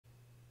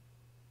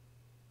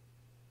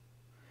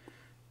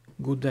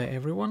Good day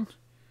everyone.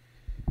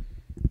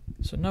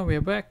 So now we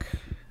are back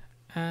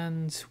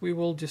and we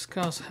will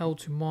discuss how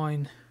to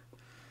mine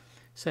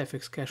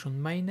Safex cache on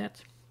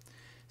MainNet.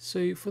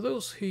 So for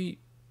those who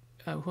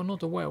are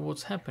not aware of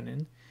what's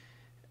happening,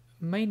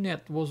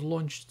 MainNet was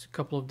launched a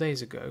couple of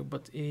days ago,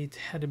 but it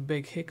had a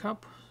big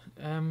hiccup.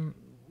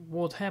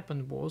 What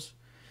happened was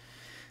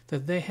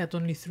that they had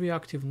only 3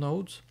 active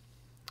nodes,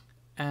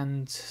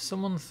 and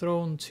someone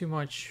thrown too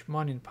much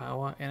mining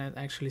power and it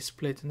actually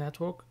split the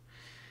network.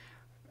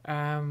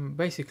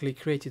 Basically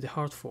created a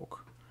hard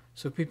fork.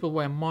 So people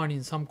were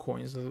mining some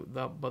coins,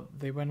 but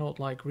they were not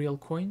like real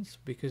coins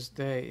because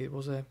it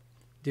was a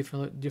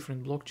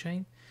different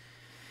blockchain.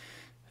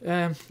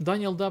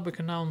 Daniel Dubek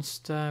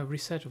announced a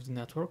reset of the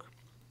network,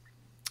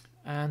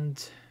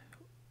 and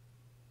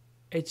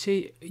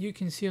you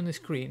can see on the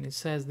screen it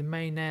says the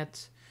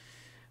mainnet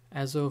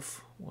as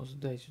of, what's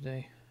the day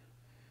today,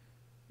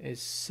 is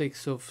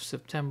 6th of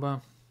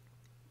September.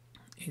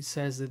 It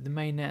says that the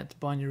mainnet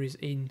binary is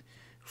in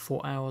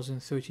 4 hours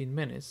and 13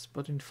 minutes,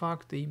 but in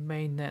fact the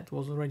mainnet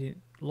was already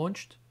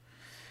launched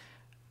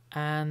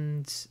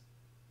and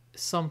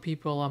some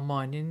people are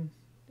mining,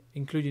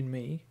 including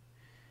me,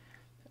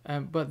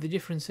 but the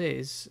difference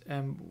is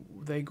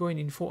they're going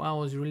in 4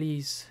 hours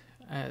release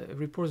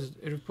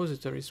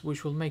repositories,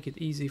 which will make it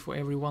easy for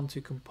everyone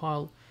to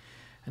compile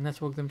a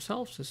network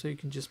themselves, so you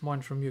can just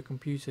mine from your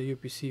computer, your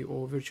PC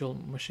or virtual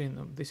machine.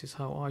 This is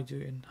how I do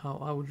and how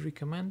I would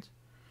recommend.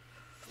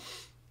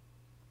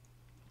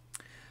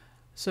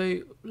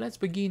 So let's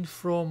begin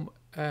from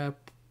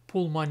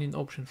pool mining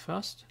option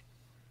first.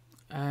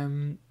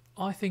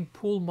 I think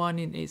pool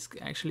mining is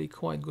actually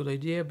quite a good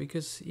idea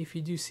because if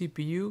you do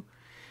CPU,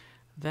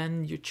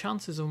 then your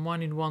chances of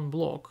mining one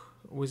block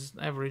with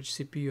average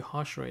CPU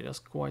hash rate is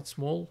quite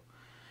small.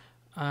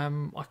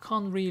 I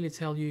can't really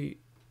tell you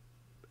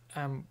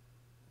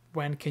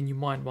when can you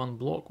mine one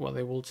block, whether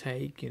it will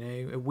take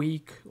a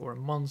week or a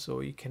month,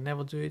 or you can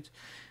never do it.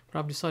 But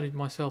I've decided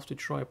myself to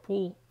try a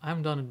pool. I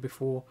haven't done it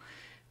before,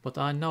 but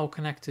I'm now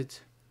connected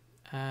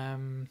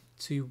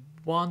to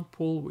one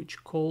pool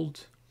which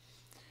called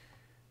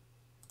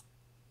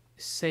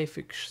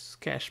Safex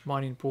cache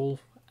mining pool,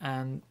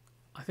 and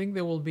I think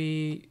there will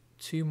be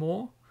 2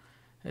 more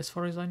as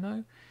far as I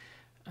know,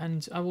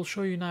 and I will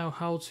show you now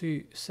how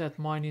to set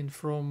mining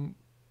from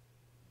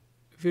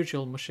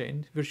virtual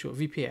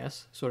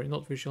VPS, sorry,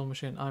 not virtual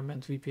machine, I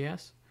meant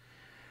VPS,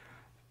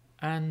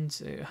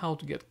 and how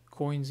to get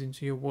coins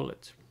into your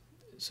wallet.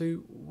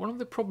 So one of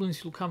the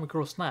problems you'll come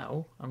across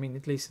now, I mean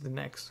at least in the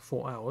next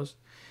 4 hours,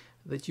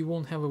 that you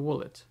won't have a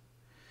wallet.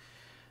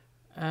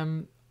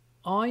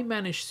 I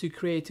managed to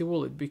create a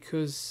wallet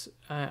because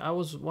I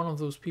was one of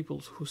those people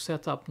who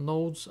set up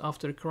nodes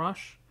after a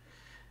crash,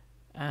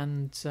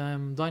 and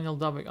Daniel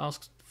Dubek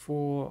asked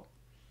for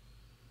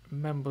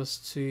members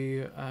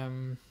to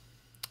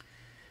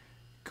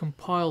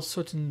compile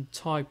certain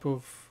type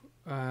of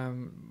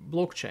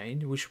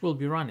blockchain which will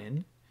be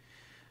running,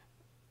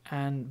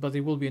 but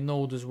it will be a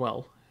node as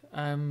well.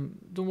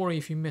 Don't worry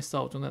if you missed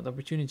out on that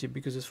opportunity,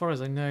 because as far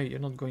as I know you're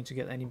not going to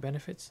get any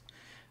benefits.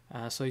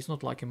 So it's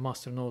not like a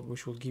master node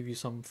which will give you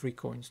some free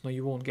coins. No,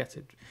 you won't get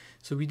it.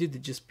 So we did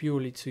it just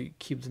purely to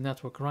keep the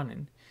network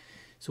running.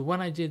 So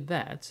when I did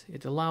that,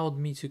 it allowed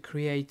me to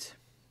create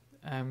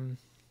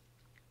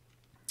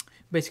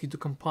basically to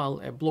compile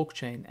a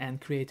blockchain and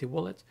create a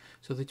wallet.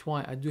 So that's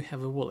why I do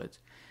have a wallet.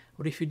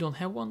 But if you don't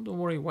have one, don't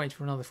worry, wait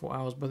for another 4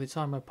 hours. By the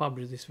time I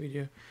publish this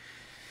video,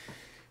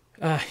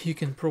 you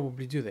can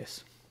probably do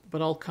this,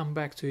 but I'll come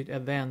back to it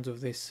at the end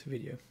of this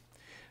video.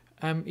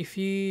 If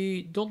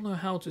you don't know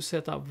how to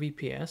set up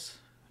VPS,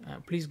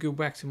 please go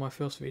back to my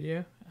first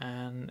video,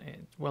 and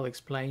it's well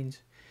explained,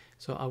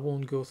 so I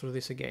won't go through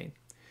this again.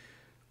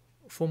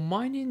 For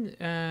mining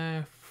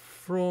to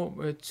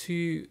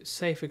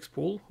Safex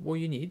pool, what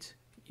you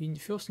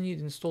first need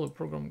to install a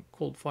program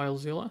called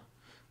FileZilla. I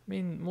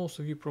mean, most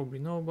of you probably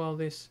know about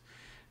this,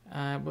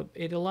 but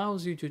it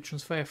allows you to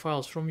transfer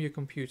files from your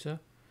computer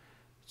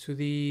to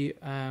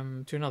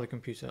to another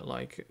computer,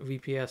 like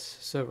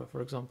VPS server,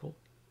 for example.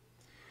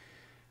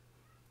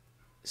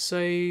 So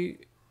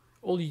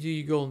all you do,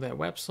 you go on their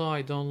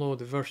website, download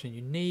the version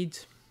you need.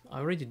 I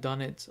already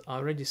done it, I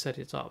already set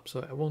it up,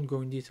 so I won't go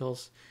in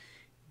details.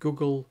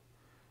 Google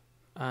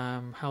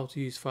how to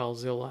use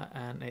FileZilla,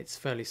 and it's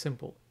fairly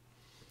simple.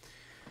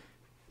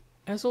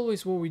 As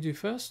always, what we do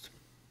first,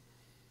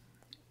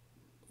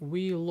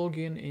 we log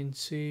in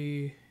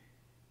into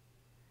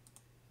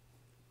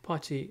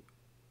Party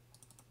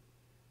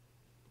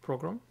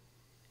program.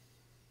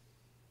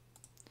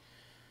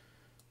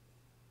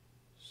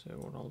 So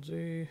what I'll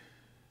do,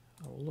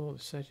 I'll load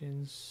the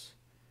settings,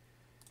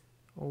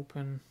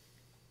 open,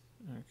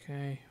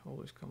 okay,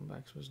 always come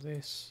back with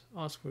this,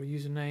 ask for a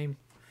username.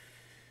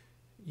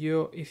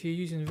 If you're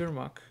using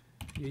Virmac,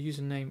 your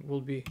username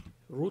will be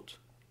root,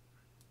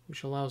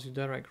 which allows you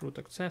direct root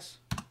access,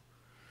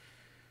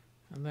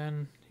 and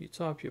then you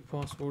type your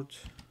password.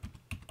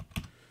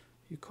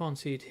 You can't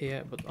see it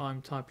here, but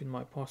I'm typing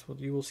my password.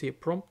 You will see a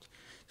prompt.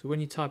 So when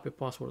you type a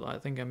password, I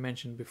think I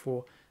mentioned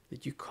before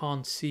that you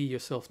can't see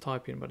yourself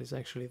typing, but it's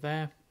actually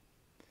there.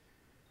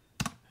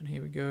 And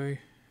here we go.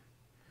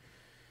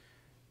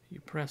 You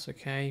press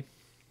OK.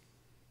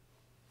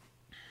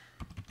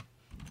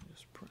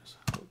 Just press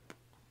hope.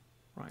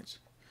 Right.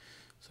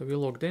 So we're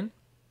logged in.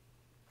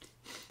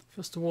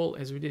 First of all,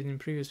 as we did in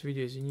previous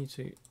videos, you need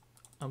to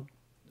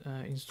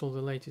install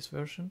the latest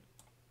version.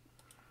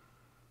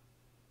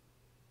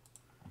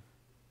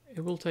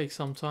 It will take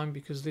some time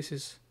because this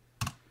is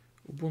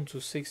Ubuntu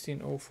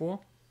 16.04.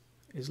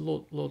 It's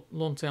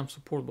long-term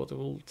support, but it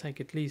will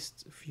take at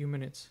least a few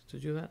minutes to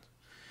do that.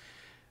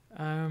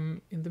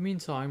 In the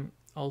meantime,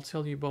 I'll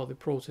tell you about the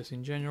process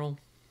in general.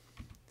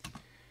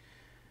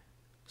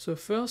 So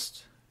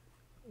first,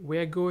 we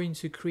are going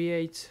to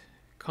create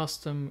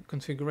custom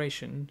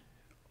configuration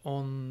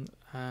on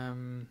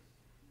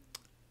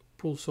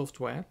Pool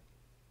software.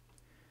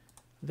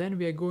 Then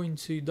we are going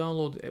to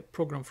download a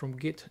program from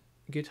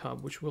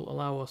GitHub, which will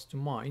allow us to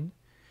mine.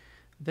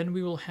 Then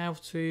we will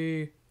have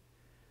to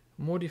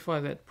modify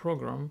that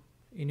program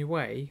in a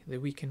way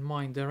that we can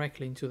mine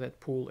directly into that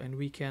pool, and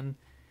we can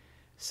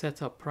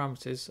set up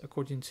parameters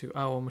according to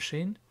our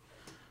machine.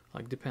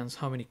 Like, depends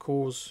how many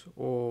cores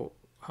or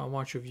how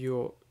much of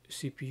your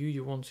CPU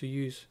you want to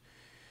use.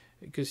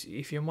 Because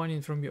if you're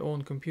mining from your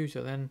own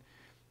computer, then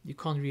you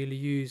can't really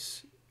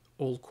use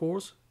all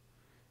cores.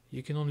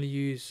 You can only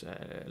use,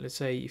 let's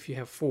say if you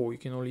have 4, you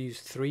can only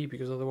use 3,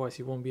 because otherwise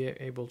you won't be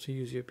able to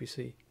use your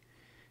PC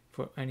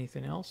for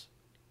anything else.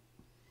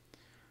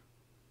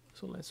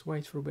 So let's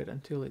wait for a bit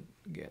until it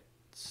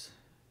gets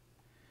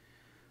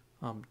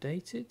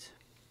updated.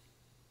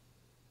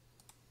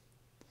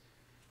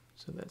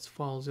 So that's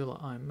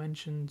FileZilla I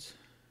mentioned.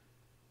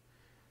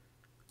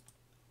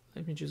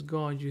 Let me just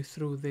guide you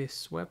through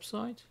this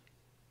website.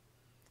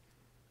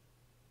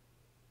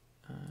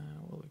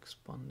 We'll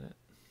expand it.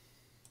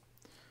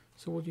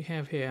 So what you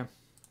have here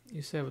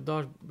is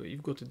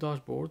you've got a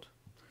dashboard,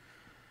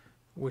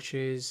 which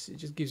is, it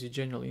just gives you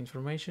general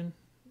information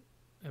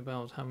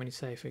about how many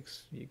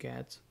Safex you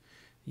get.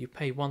 You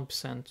pay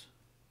 1%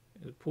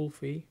 the pool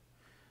fee.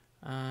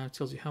 It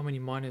tells you how many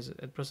miners.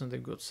 At present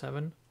they've got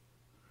 7.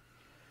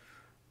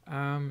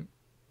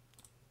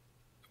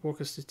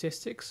 Worker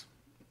statistics,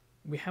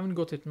 we haven't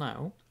got it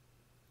now,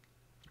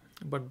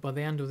 but by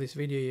the end of this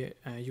video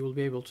you will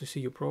be able to see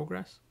your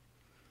progress.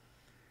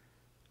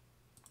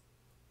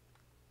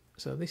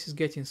 So this is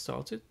getting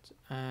started.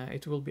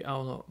 It will be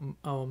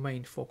our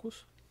main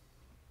focus.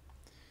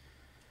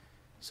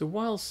 So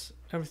whilst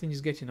everything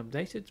is getting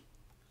updated,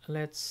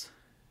 let's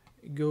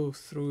go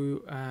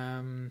through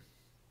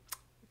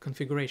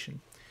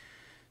configuration.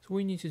 So what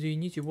you need to do, you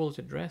need your wallet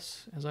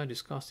address. As I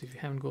discussed, if you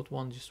haven't got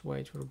one, just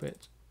wait for a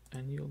bit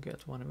and you'll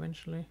get one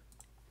eventually.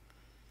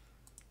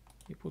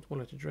 You put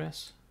wallet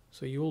address,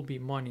 so you will be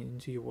mining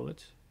into your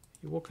wallet.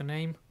 Your worker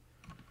name,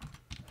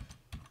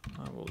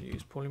 I will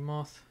use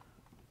Polymath.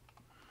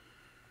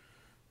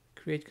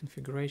 Create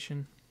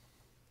configuration.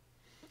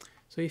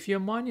 So if you're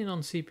mining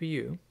on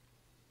CPU,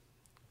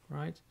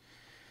 right,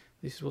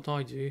 this is what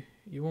I do.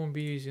 You won't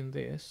be using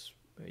this,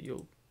 but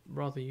you'll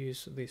rather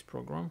use this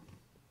program.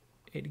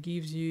 It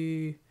gives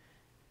you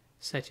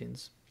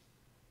settings.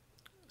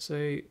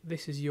 So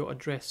this is your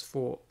address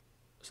for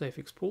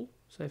Safex pool,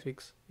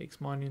 Safex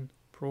X Mining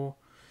Pro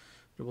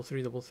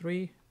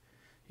 3333.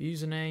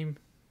 Username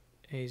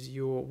is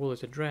your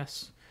wallet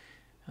address,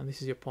 and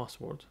this is your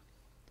password.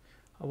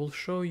 I will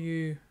show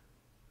you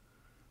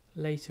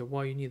later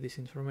why you need this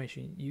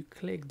information. You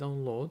click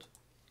download.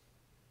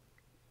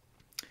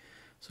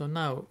 So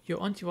now your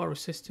antivirus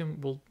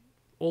system will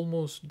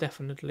almost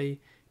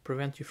definitely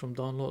prevent you from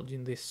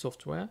downloading this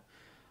software.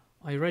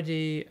 I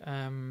already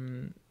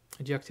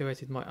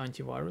deactivated my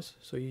antivirus,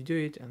 so you do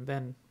it, and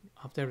then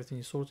after everything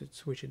is sorted,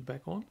 switch it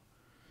back on.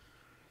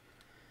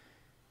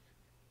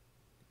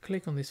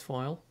 Click on this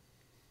file.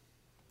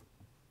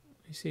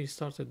 You see it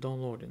started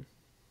downloading.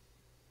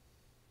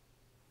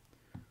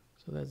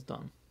 So that's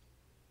done.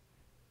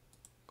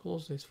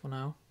 Close this for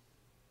now.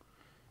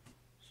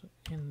 So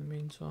in the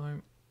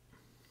meantime,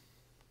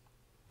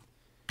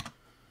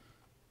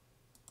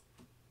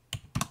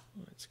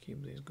 let's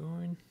keep this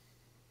going.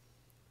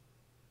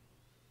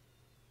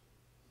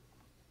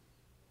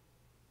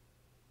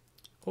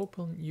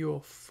 Open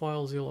your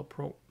FileZilla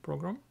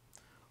program.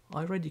 I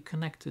already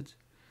connected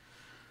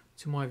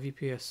to my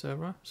VPS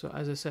server. So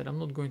as I said, I'm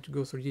not going to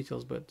go through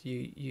details, but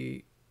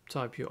you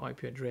type your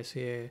IP address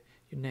here,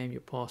 your name,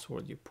 your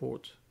password, your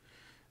port.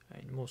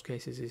 In most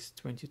cases is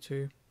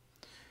 22,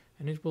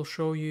 and it will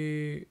show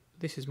you,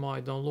 this is my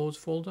downloads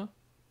folder,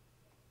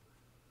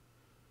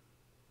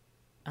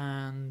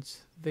 and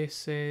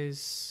this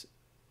is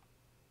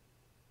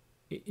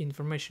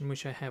information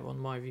which I have on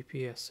my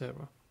VPS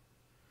server,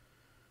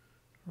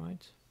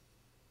 right?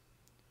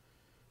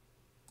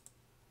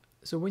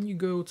 So when you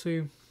go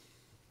to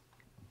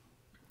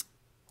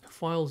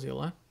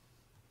FileZilla,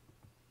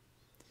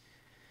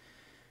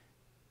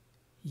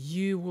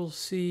 you will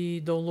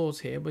see downloads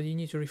here, but you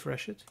need to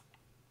refresh it.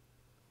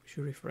 Which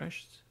you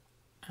refreshed,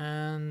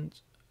 and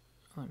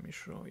let me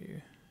show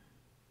you.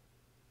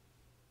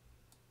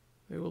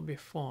 there will be a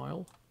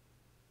file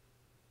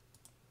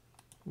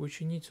which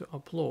you need to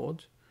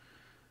upload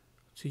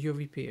to your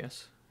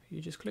VPS. You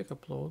just click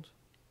upload.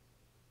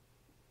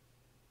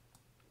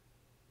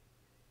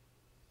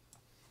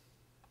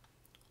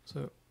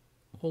 So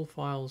all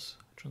files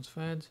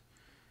transferred.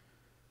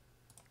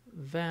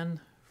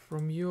 Then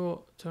from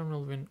your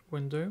terminal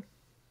window,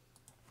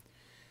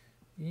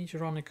 you need to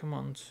run a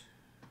command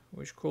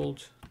which is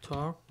called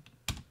tar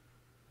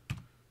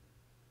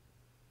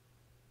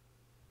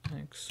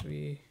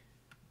xvzf,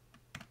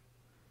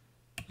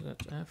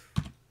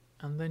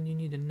 and then you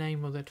need the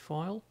name of that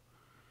file.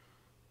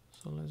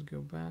 So let's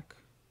go back,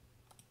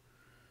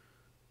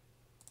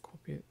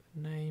 copy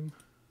the name,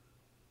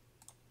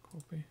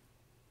 copy,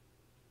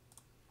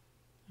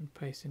 and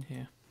paste in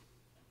here.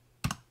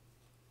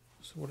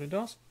 So what it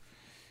does,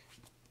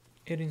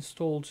 it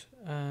installed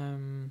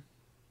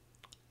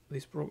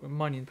this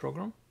mining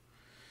program.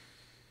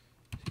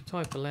 So you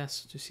type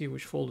ls to see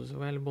which folder is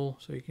available.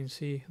 So you can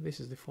see this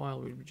is the file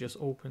we just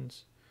opened,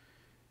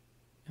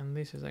 and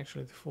this is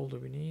actually the folder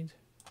we need.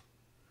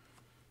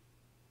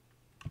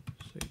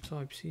 So you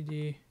type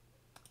cd,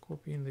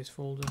 copy in this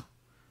folder,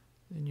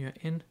 then you're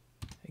in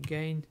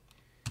again,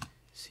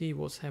 see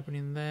what's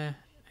happening there,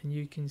 and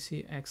you can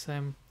see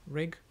xm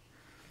rig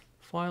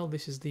file.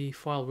 This is the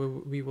file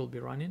we will be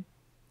running.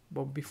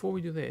 But before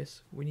we do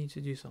this, we need to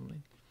do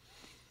something.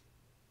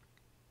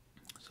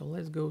 So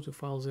let's go to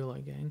FileZilla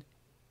again,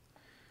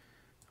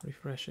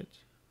 refresh it,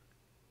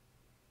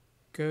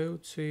 go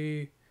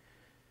to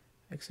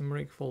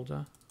xmrig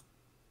folder,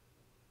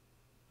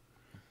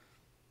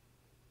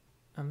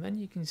 and then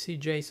you can see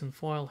JSON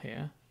file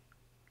here,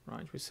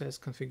 right, which says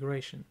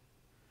configuration.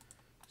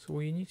 So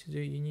what you need to do,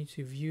 you need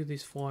to view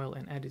this file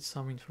and edit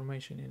some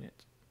information in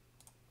it.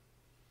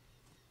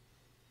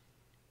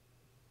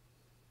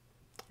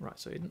 Right,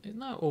 so it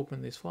now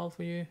opened this file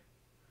for you,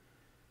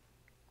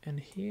 and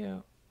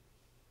here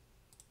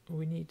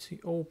we need to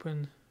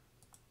open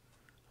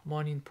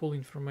mining pool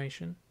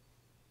information.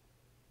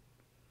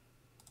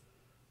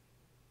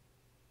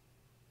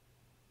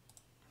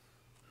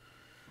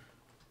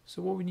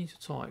 So what we need to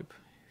type,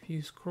 if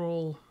you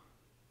scroll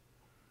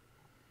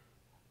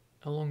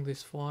along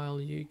this file,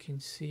 you can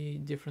see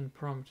different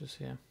parameters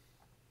here.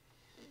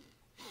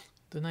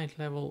 The night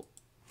level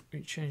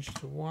we changed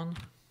to 1.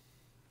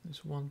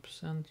 It's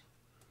 1%.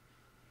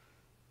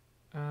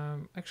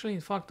 Actually,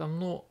 in fact, I'm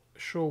not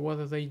sure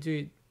whether they do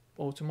it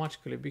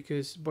automatically,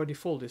 because by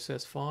default it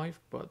says 5,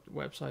 but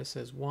website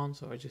says 1,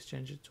 so I just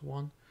changed it to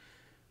 1,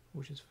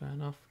 which is fair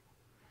enough.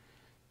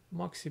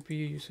 Max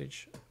CPU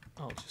usage,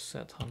 I'll just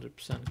set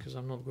 100% because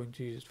I'm not going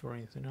to use it for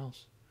anything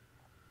else.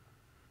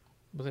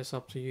 But that's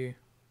up to you.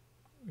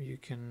 You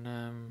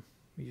can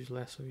use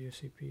less of your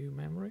CPU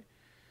memory.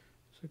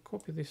 So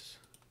copy this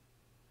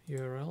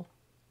URL.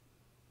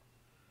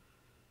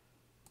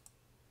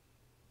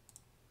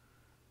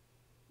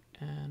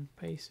 And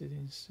paste it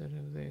instead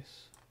of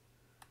this.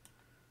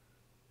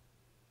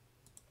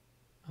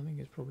 I think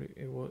it's probably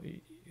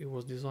it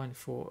was designed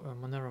for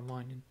Monero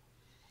mining.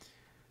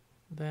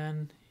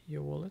 Then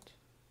your wallet.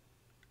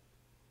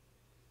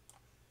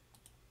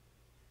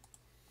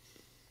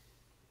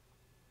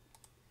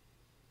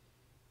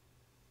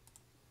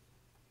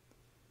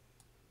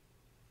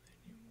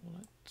 Then your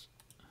wallet.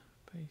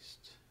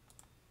 Paste.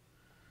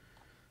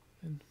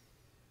 Then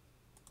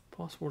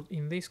password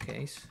in this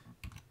case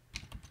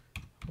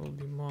will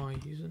be my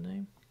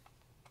username.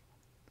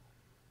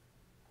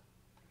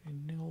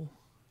 Nil,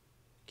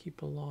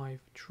 keep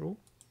alive true.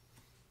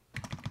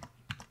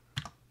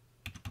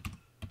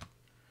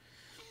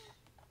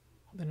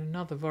 Then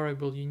another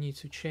variable you need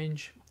to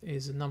change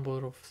is the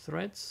number of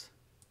threads.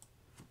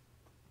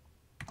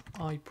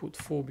 I put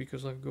 4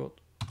 because I've got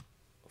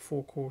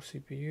 4 core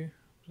CPU,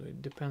 so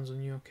it depends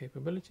on your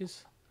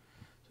capabilities.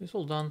 So it's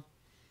all done.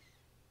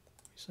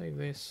 Save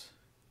this.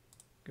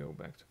 Go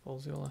back to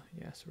FileZilla,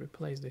 yes,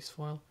 replace this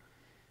file.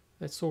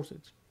 That's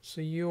sorted.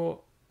 So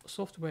your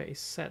software is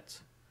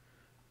set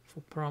for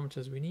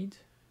parameters we need.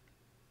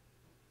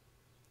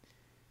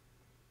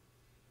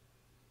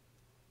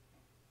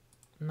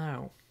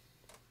 Now,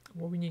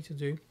 what we need to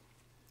do,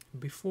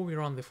 before we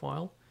run the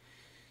file,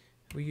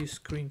 we use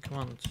screen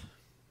command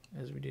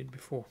as we did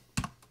before.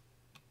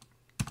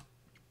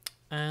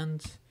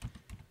 And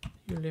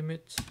you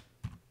limit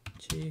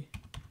T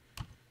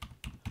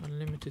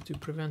unlimited to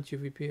prevent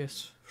your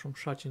VPS from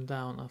shutting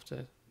down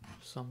after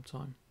some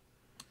time.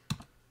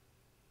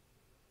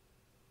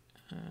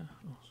 Oh,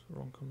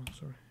 wrong command,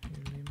 sorry.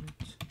 You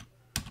limit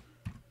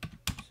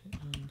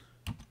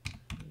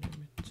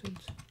unlimited.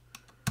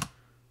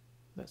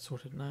 That's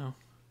sorted now.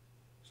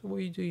 So what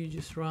you do, you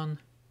just run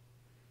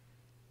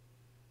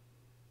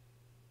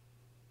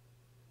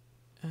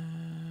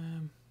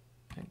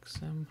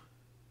xm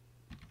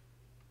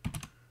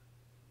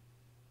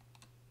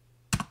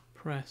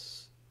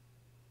press,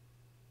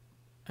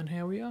 and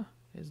here we are,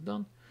 it's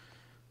done.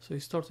 So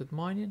it started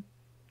mining.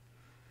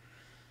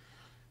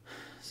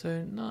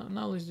 So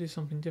now let's do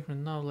something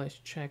different. Now let's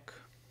check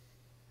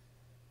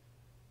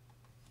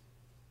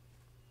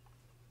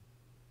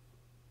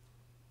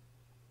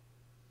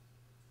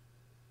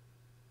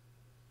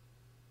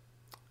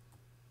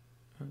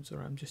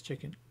sorry, I'm just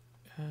checking.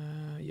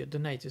 Yeah, the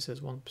native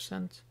says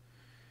 1%.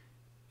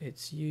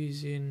 It's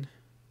using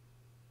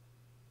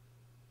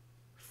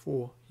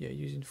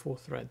using 4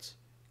 threads.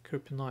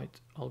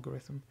 Kryptonite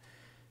algorithm.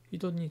 You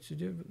don't need to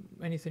do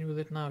anything with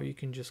it now. You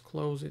can just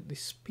close it. The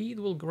speed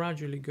will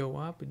gradually go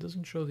up. It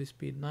doesn't show the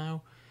speed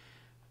now,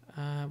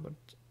 but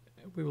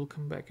we will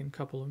come back in a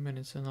couple of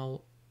minutes and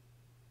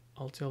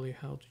I'll tell you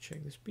how to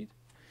check the speed.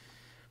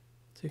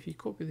 So if you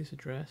copy this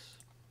address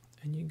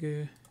and you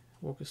go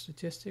Worker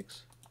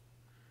Statistics,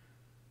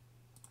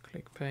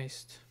 click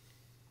paste,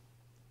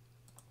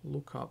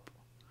 look up.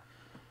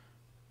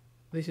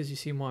 This is, you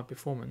see, my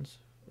performance,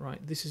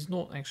 right? This is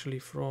not actually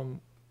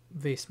from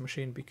this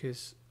machine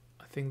because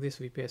I think this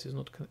VPS is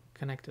not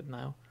connected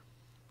now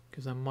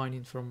because I'm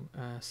mining from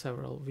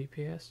several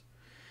VPS.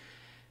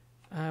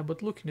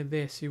 But looking at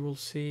this, you will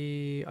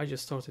see I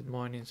just started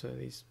mining, so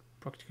there's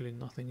practically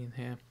nothing in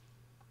here.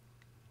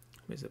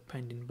 There's a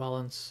pending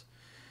balance,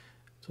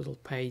 total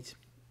paid.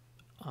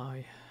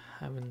 I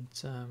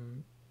haven't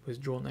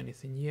withdrawn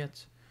anything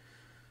yet.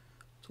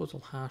 Total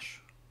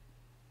hash.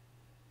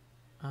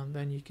 And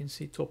then you can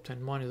see top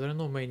 10 miners. There are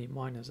not many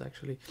miners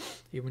actually,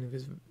 even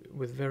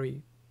with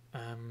very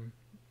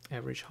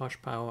average hash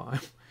power.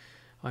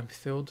 I'm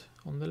third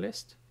on the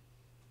list.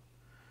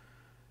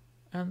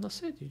 And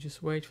that's it. You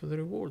just wait for the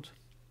reward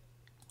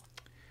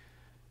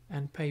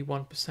and pay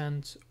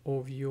 1%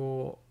 of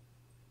your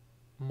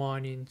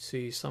mining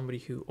to somebody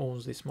who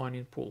owns this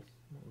mining pool.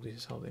 Well, this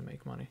is how they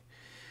make money.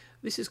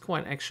 This is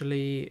quite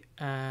actually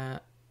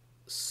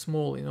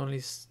small. It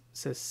only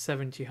says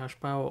 70 hash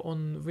power.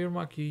 On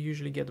Virmac you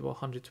usually get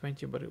about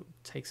 120, but it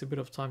takes a bit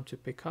of time to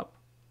pick up.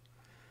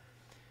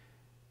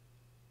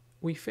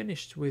 We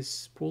finished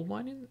with pool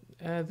mining.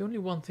 The only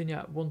one thing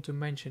I want to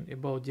mention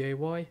about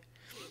DIY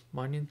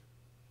mining,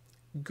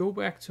 go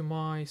back to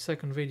my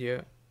second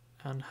video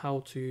on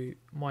how to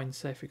mine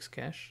Safex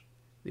cache.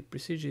 The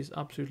procedure is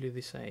absolutely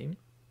the same.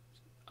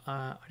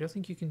 I don't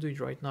think you can do it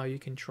right now. You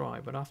can try,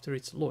 but after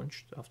it's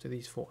launched, after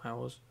these 4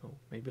 hours, or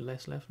maybe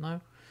less left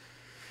now,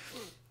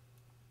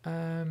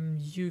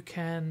 you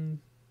can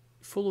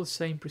follow the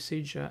same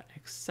procedure,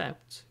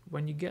 except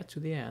when you get to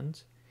the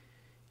end,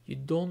 you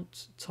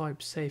don't type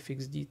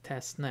safexd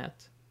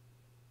testnet.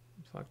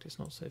 In fact, it's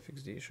not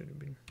safexd, it should have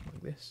been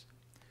like this.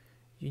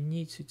 You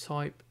need to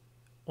type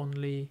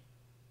only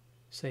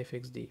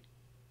safexd,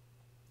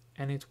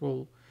 and it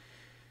will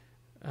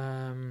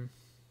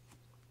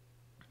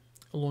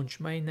launch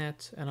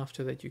MainNet, and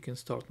after that you can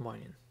start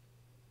mining.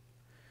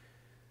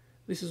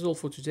 This is all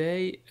for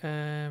today.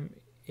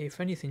 If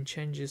anything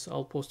changes,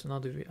 I'll post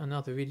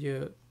another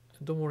video.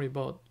 Don't worry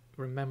about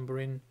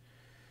remembering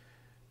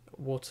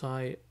what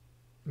I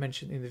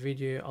mentioned in the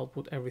video. I'll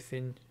put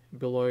everything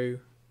below.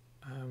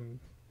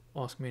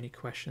 Ask me any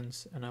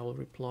questions and I will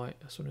reply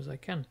as soon as I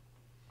can.